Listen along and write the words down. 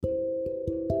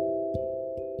Good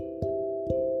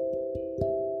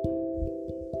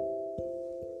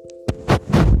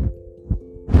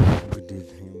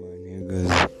evening, my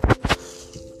niggas.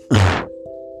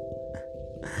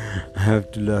 I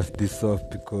have to laugh this off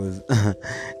because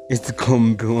it's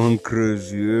gonna be one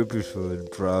crazy episode,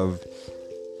 bruv.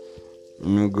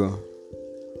 Nigga,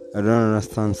 I don't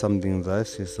understand some things I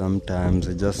say sometimes.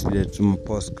 I just get to my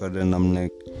postcard and I'm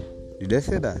like, did I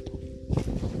say that?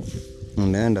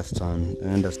 And I understand.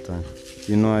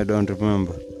 You know, I don't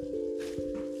remember.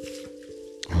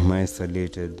 I'm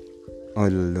isolated, all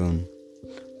alone.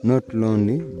 Not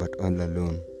lonely, but all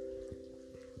alone.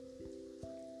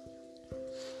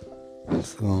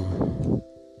 So,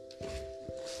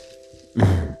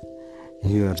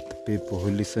 you are the people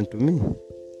who listen to me.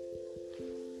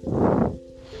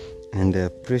 And I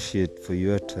appreciate for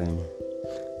your time.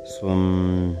 So,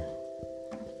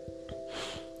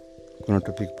 kuna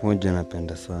topic moja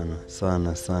napenda sana.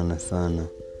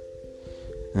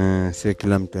 Sio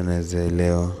kila mtu anaweza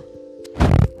elewa.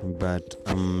 But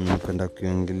napenda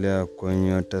kuongelea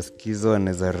kwenye utasikizo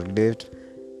anaweza relate.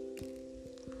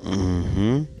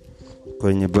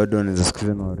 Kwenye bado anaweza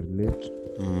sikiza na relate.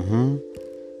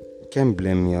 Can't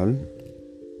blame y'all.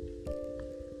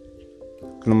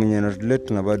 Kuna mwenye ana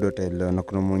relate na bado ataelewa, na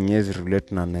kuna mwenye hawezi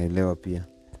relate na anaelewa pia.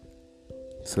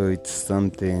 So it's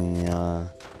something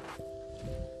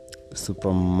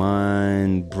super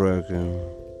mind breaking.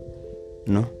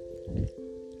 No?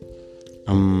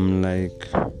 I'm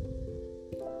like,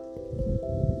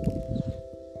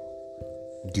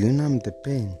 do you numb the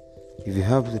pain? If you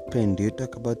have the pain, do you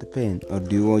talk about the pain? Or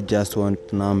do you just want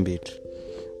to numb it?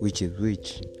 Which is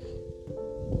which?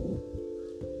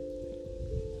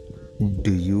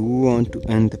 Do you want to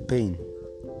end the pain?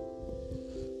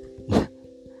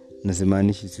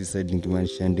 Nasimanishi suicide,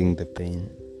 nikimaanisha ending the pain.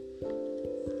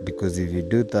 Because if you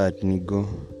do that, nigo,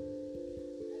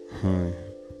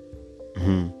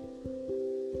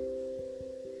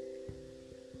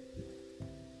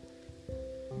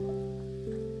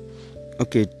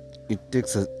 okay, it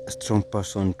takes a strong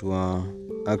person to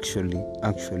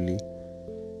actually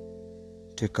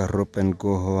take a rope and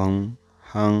go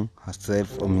hang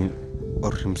herself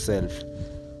or himself.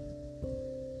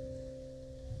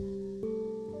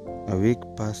 A weak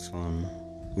person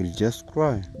will just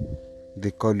cry. They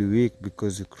call you weak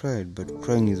because you cried, but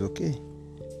crying is okay.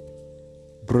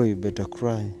 Bro, you better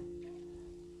cry.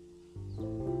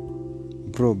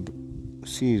 Bro,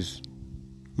 sis,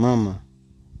 mama,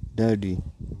 daddy,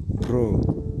 bro,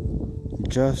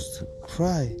 just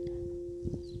cry.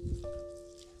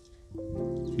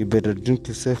 You better drink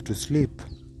yourself to sleep.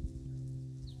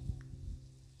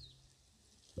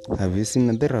 Have you seen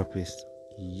a therapist?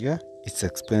 Yeah, it's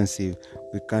expensive.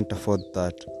 We can't afford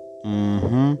that.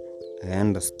 I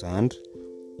understand.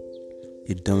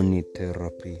 You don't need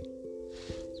therapy.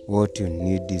 What you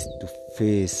need is to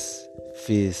face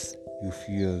your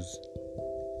fears.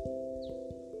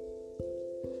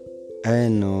 I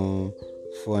know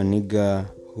for a nigga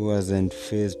who hasn't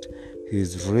faced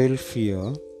his real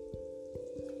fear,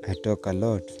 I talk a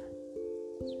lot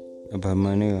about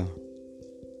my nigga.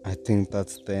 I think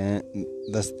that's the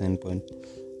end point.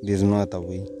 There's no other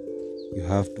way. You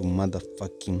have to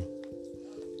motherfucking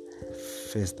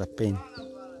face the pain.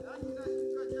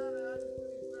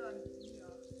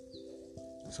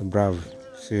 So bravo,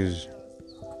 sis.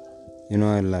 You know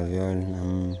I love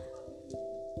y'all.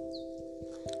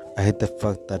 I hate the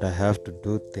fact that I have to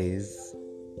do this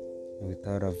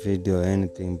without a video or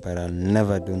anything, but I'll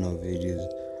never do no videos.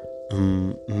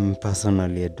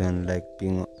 Personally, I don't like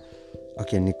being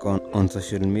on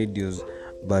social medias,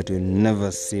 but you'll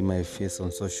never see my face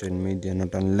on social media,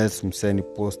 not unless I'm sending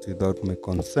post without my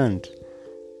consent.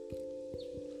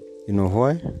 You know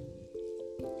why?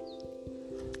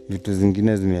 Vitu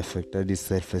zingine zimeaffect hadi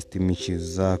self-esteem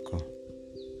issues zako.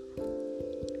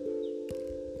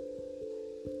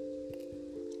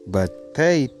 But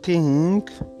they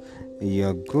think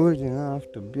you're good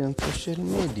enough to be on social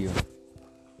media.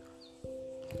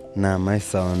 Now my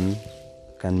son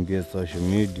can be on social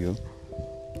media.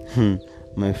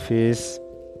 My face,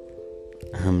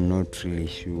 I'm not really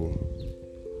sure.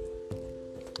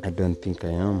 I don't think I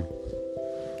am.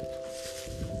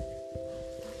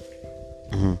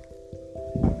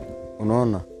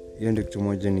 Unaona, hiyo ndio kitu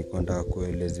moja niko nataka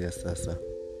kuelezea sasa.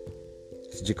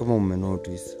 Sijui kama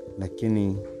umenotice,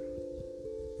 lakini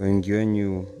wengi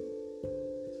wenyu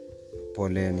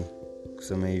poleni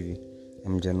kusema hivi,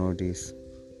 hamja notice.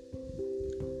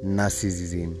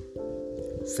 Narcissism,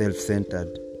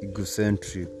 self-centered,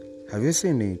 egocentric. Have you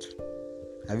seen it?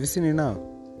 Have you seen it now?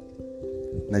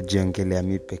 najiongelea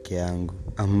mi peke yangu.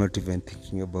 I'm not even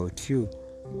thinking about you.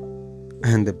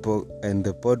 And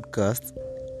the podcast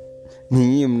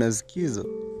nyinyi mnasikiza.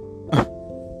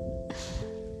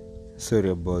 Sorry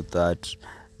about that.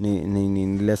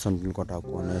 Ni lesson nilikuwa nataka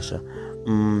kuonesha.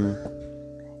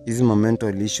 Hizi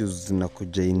mental issues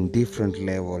zinakuja in different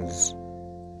levels.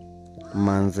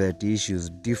 Anxiety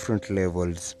issues different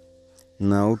levels.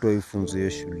 Na utoifunza hiyo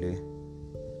shule.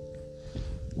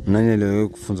 Nani aliwahi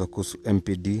kufunza kuhusu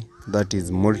MPD? That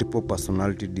is multiple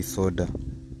personality disorder.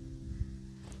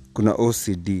 Kuna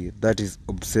OCD, that is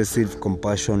obsessive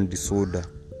compulsion disorder.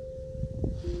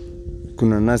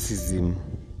 Kuna narcissism,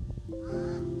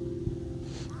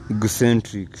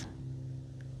 egocentric.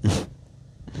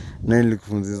 Nani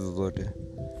alikufunza hizo zote?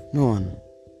 No one.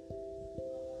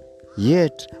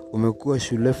 Yet umekuwa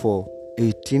shule for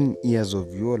 18 years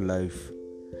of your life,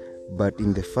 but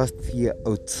in the first year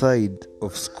outside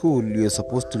of school you're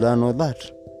supposed to learn all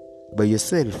that by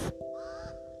yourself.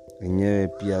 Wenyewe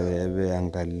pia wewe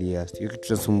angalia, sio kitu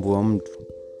tutasumbua mtu.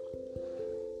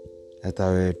 Hata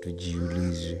wewe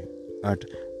tujiulize.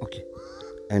 Okay,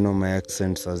 I know my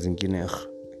accent saa zingine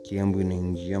Kiambu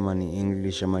inaingia, ama ni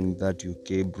English, ama ni that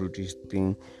UK British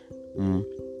thing.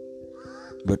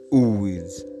 But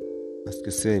always ask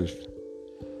yourself,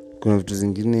 kuna vitu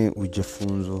zingine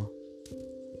hujafunzwa.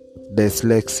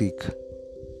 Dyslexic,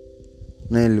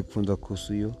 nani alikufunza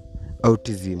kuhusu hiyo?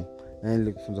 Autism, nani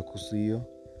alikufunza kuhusu hiyo?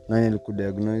 Nani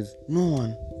alikudiagnose? No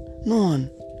one.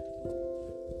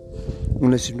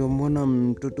 Unashindwa mbona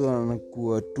mtoto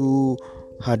anakuwa tu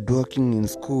hardworking in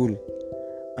school,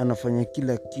 anafanya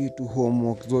kila kitu,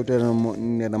 homework zote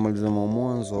anamaliza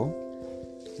mwanzo,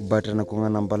 but anakuwa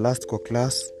number last kwa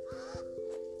class.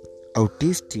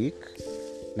 Autistic,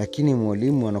 lakini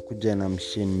mwalimu anakuja na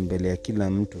msheni mbele ya kila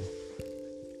mtu.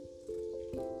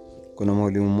 Kuna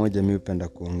mwalimu mmoja mimi hupenda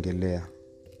kuongelea.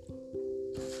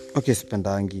 Okay,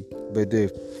 sipendangi, by the way,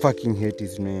 fucking hate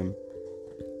his name.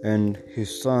 And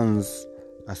his sons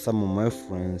are some of my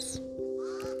friends.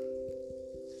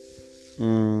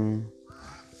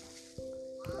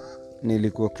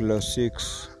 Nilikuwa class 6.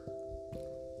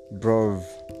 Bro.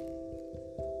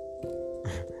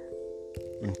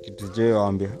 Kitu je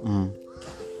waambia.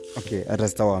 Okay, hata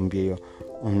sitawaambia hiyo.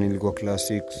 Nilikuwa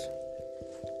class 6.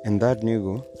 And that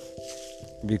nigga,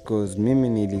 because mimi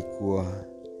nilikuwa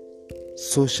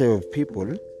so shy of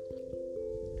people.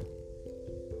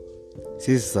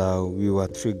 Sisa, we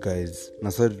were 3 guys.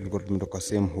 Na sasa tulikuwa tumetoka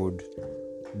same hood.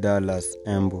 Dallas,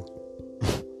 Embu.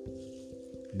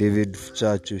 David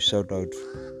Chachu, shout out.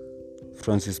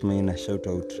 Francis Maina, shout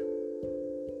out.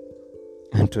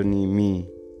 Anthony, me.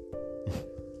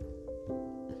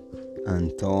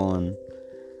 Anton.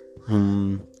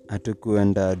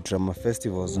 Hatukuenda drama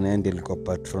festivals, na ndiye alikuwa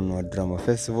patron wa drama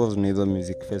festivals na hizo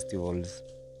music festivals.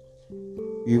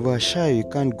 We were shy, you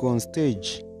can't go on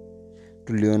stage.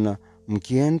 Tuliona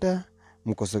mkienda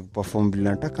mkose kuperform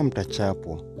bila nataka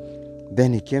mtachapwa.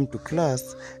 Then he came to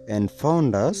class and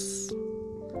found us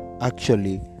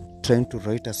actually trying to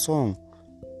write a song.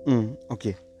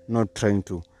 Okay, not trying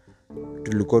to.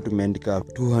 Tulikuwa tumeandika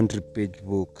 200 page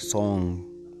book, song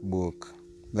book.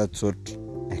 That's what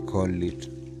I call it.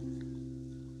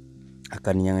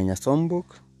 Akaninyang'anya song book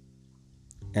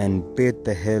and paid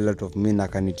the hell out of me, na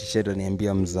akanitishia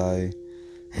niambia mzae.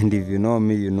 And if you know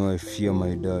me, you know I fear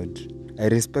my dad. I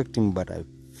respect him, but I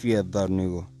fear that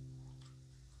nigga.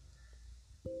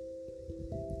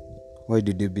 Why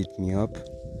did you beat me up?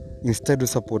 Instead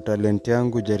support talent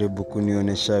yangu, jaribu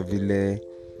kunionesha vile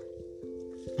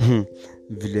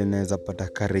naweza pata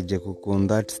courage kuko on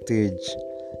that stage.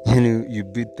 You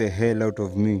beat the hell out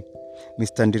of me.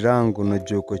 Mr. Ndirango na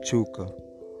Joko Chuka.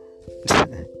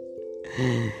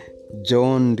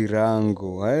 John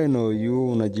Ndirango, I know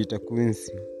you, unajiita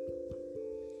Quincy.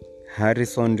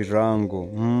 Harrison Ndirango.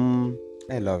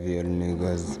 I love you all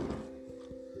niggas.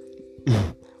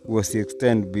 Was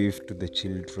extend beef to the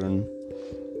children,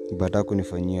 but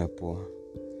hakunifanyia poa.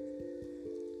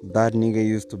 That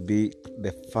nigga used to beat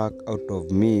the fuck out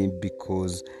of me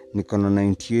because niko na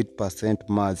 98%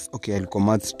 maths. Okay, alikuwa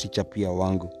maths teacher pia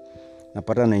wangu.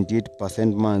 Napata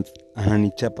 98% maths,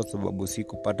 ananichapa sababu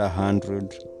sikupata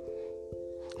 100.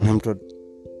 Na mtu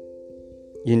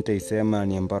nitaisema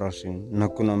ni embarrassing. Na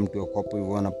kuna mtu wakopo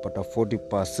hivyo anapata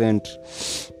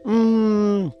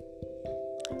 40%.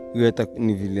 Yeta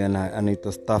ni vile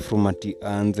anaitwa staff room ati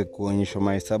aanze kuonyesha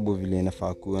mahesabu vile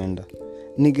inafaa kuenda.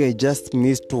 Nigga, I just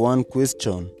missed one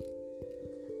question.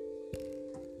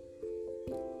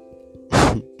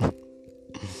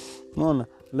 Mona,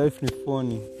 life ni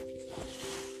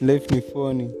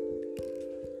funny.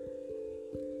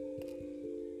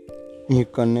 You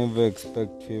can never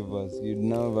expect favors. You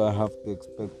never have to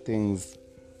expect things.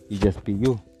 You just be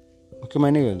you. Okay, my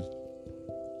niggas.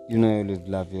 You know I always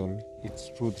love you all.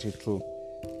 It's true.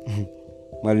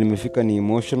 Mali nimefika ni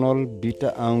emotional,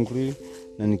 bitter, angry.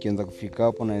 Na nikianza kufika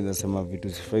hapo naweza sema vitu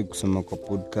sifai kusema kwa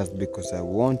podcast because I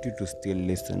want you to still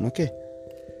listen, okay?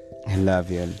 I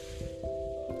love you all.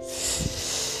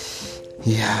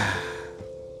 Yeah.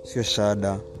 Sio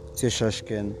shada, sio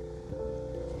shashken.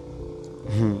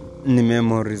 Ni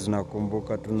memories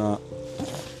nakumbuka tuna.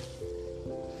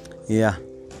 Yeah.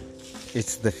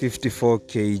 It's the 54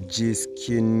 kg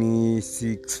skinny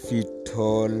 6 feet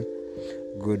tall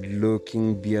good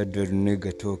looking bearded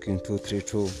nigga talking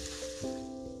 232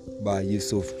 by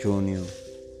Yusuf Junior.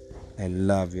 I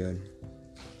love you.